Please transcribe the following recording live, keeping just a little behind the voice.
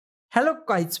Hello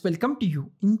guys, welcome to you.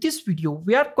 In this video,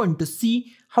 we are going to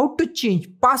see how to change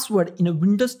password in a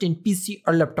Windows 10 PC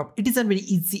or laptop. It is a very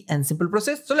easy and simple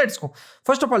process. So let's go.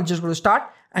 First of all, just go to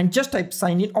start and just type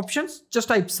sign in options. Just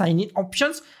type sign in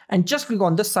options and just click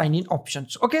on the sign in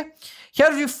options. Okay.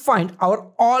 Here we find our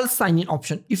all sign in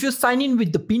option. If you sign in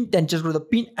with the PIN, then just go to the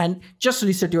PIN and just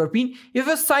reset your PIN. If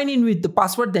you sign in with the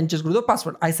password, then just go to the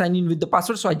password. I sign in with the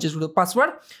password, so I just go to the password.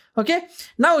 Okay.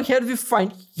 Now here we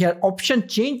find here option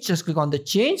change. Just click on the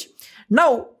change.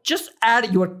 Now just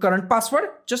add your current password.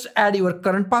 Just add your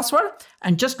current password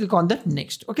and just click on the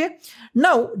next. Okay.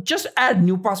 Now just add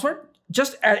new password.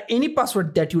 Just add any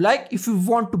password that you like. If you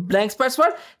want to blank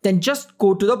password, then just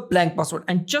go to the blank password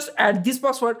and just add this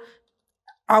password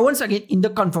once again in the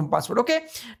confirm password. Okay.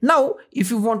 Now if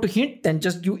you want to hint, then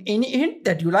just give any hint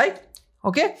that you like.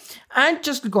 Okay. And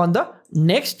just click on the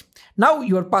next. Now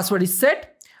your password is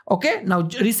set. Okay. Now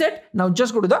reset. Now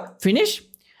just go to the finish.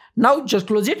 Now just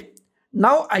close it.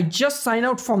 Now I just sign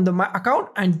out from my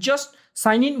account and just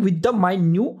sign in with my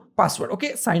new password.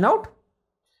 Okay, sign out.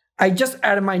 I just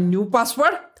add my new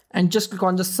password and just click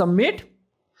on the submit.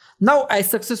 Now I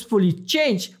successfully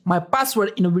changed my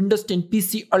password in a Windows 10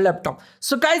 PC or laptop.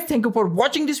 So guys, thank you for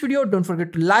watching this video. Don't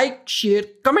forget to like, share,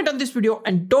 comment on this video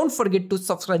and don't forget to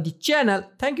subscribe the channel.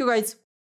 Thank you guys.